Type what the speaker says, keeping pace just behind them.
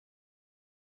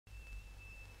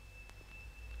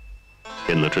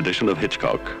In the tradition of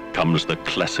Hitchcock comes the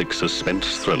classic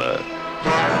suspense thriller,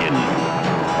 In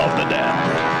of the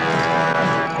Damned.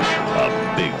 A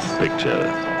big picture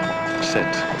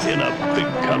set in a big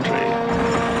country.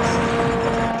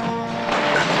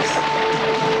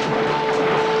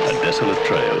 A desolate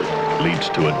trail leads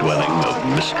to a dwelling of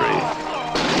mystery.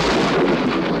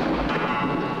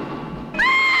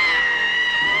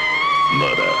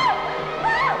 Murder.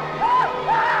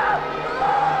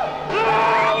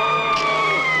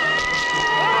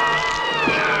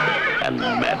 And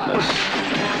madness.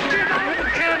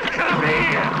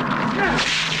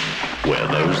 Where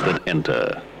those that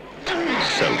enter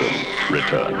seldom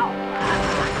return.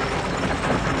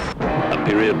 A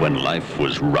period when life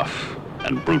was rough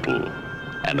and brutal,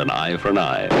 and an eye for an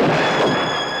eye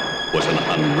was an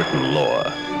unwritten law.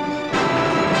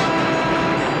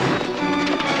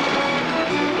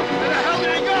 Where the hell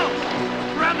did he go?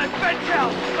 Around that bed shell.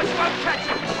 Let's go catch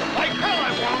him. Like hell I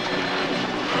won't.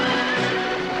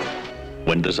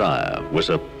 When desire was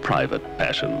a private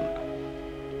passion.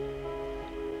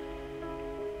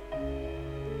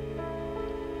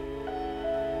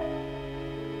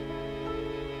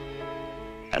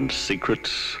 And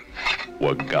secrets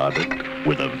were guarded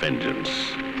with a vengeance.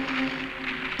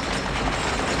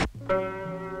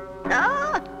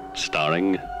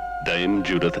 Starring Dame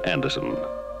Judith Anderson.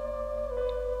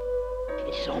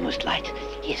 It's almost like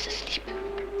he is asleep.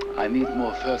 I need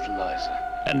more fertilizer.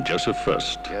 And Joseph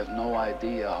Furst, You have no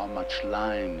idea how much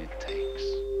lime it takes.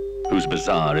 whose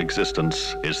bizarre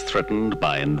existence is threatened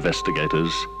by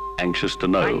investigators anxious to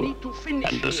know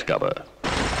and discover.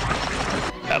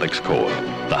 Alex Cord,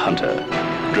 the hunter,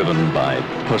 driven by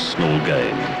personal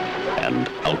gain and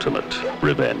ultimate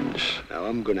revenge. Now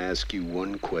I'm gonna ask you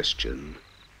one question,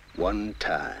 one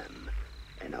time,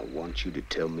 and I want you to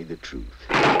tell me the truth.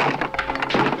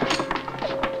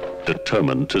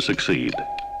 Determined to succeed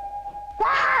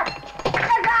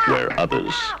where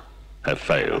others have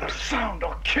failed. Sound,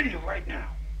 I'll kill you right now.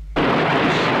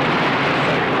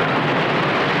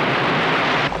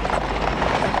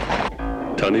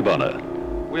 Tony Bonner,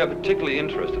 We are particularly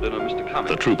interested in a Mr. Cummings.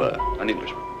 the trooper, An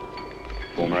Englishman.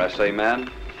 Former SA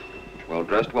man,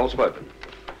 well-dressed, well-spoken.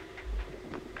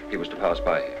 He was to pass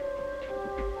by here.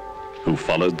 who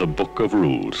followed the book of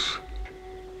rules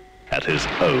at his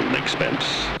own expense.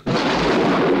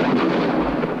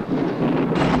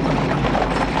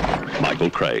 Michael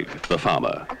Craig, the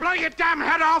farmer, I'll blow your damn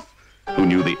head off! who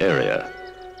knew the area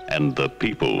and the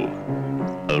people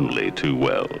only too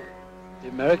well. The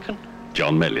American?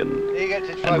 John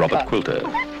Mellion and Robert Quilter.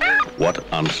 What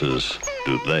answers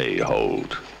do they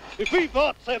hold? If we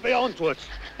fought, they'd be on to us.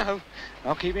 No,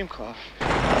 I'll keep him quiet.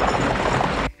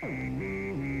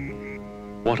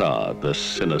 What are the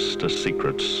sinister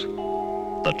secrets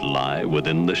that lie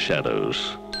within the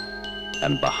shadows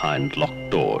and behind locked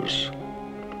doors,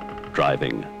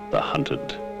 driving the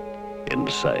hunted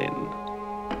insane?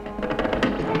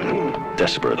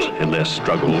 Desperate in their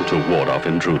struggle to ward off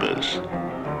intruders.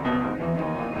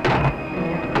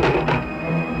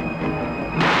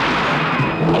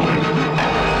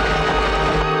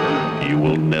 You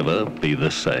will never be the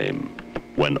same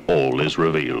when all is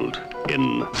revealed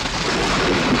in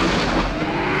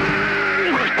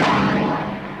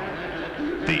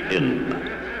The Inn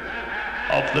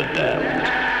of the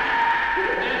Damned.